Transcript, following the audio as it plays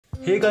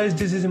Hey guys,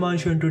 this is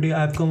Himanshu and today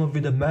I have come up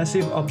with a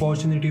massive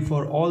opportunity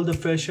for all the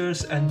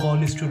freshers and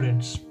college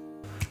students.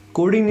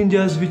 Coding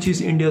Ninjas, which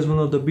is India's one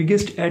of the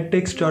biggest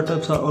edtech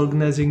startups, are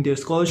organizing their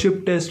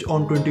scholarship test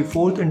on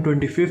 24th and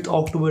 25th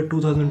October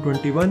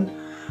 2021,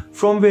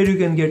 from where you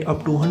can get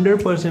up to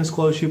 100%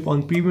 scholarship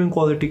on premium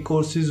quality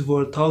courses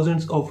worth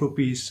thousands of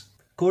rupees.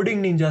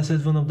 Coding Ninjas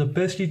has one of the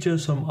best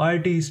teachers from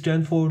IIT,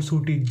 Stanford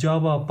who teach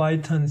Java,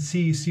 Python,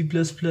 C, C++,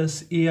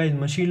 AI and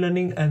machine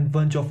learning and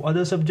bunch of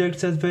other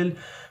subjects as well,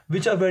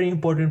 which are very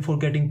important for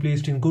getting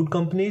placed in good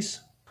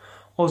companies.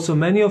 Also,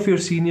 many of your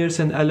seniors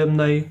and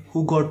alumni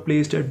who got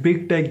placed at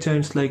big tech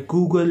giants like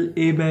Google,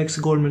 Amex,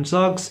 Goldman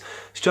Sachs,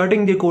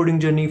 starting their coding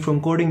journey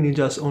from Coding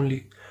Ninjas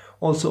only.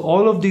 Also,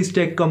 all of these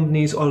tech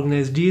companies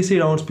organize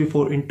DSA rounds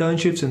before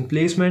internships and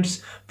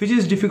placements, which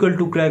is difficult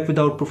to crack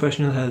without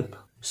professional help.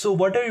 So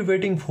what are you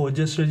waiting for?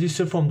 Just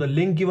register from the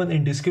link given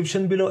in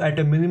description below at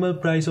a minimal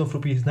price of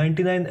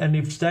 ₹99, and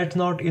if that's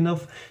not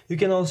enough, you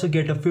can also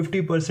get a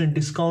 50%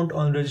 discount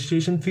on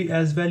registration fee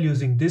as well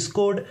using this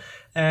code,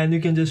 and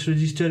you can just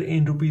register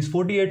in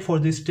 ₹48 for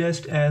this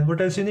test. And what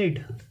else you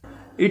need?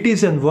 It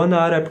is an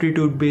 1-hour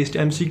aptitude based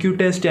MCQ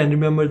test, and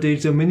remember there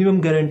is a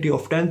minimum guarantee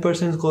of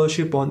 10%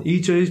 scholarship on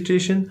each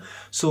registration.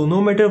 So no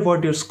matter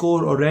what your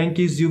score or rank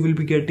is, you will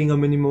be getting a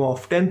minimum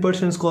of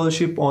 10%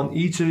 scholarship on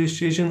each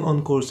registration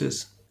on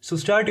courses. So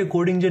start your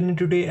coding journey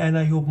today, and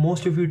I hope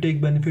most of you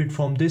take benefit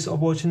from this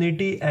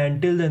opportunity,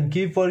 and till then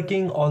keep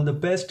working. All the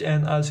best,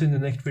 and I'll see you in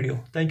the next video.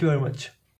 Thank you very much.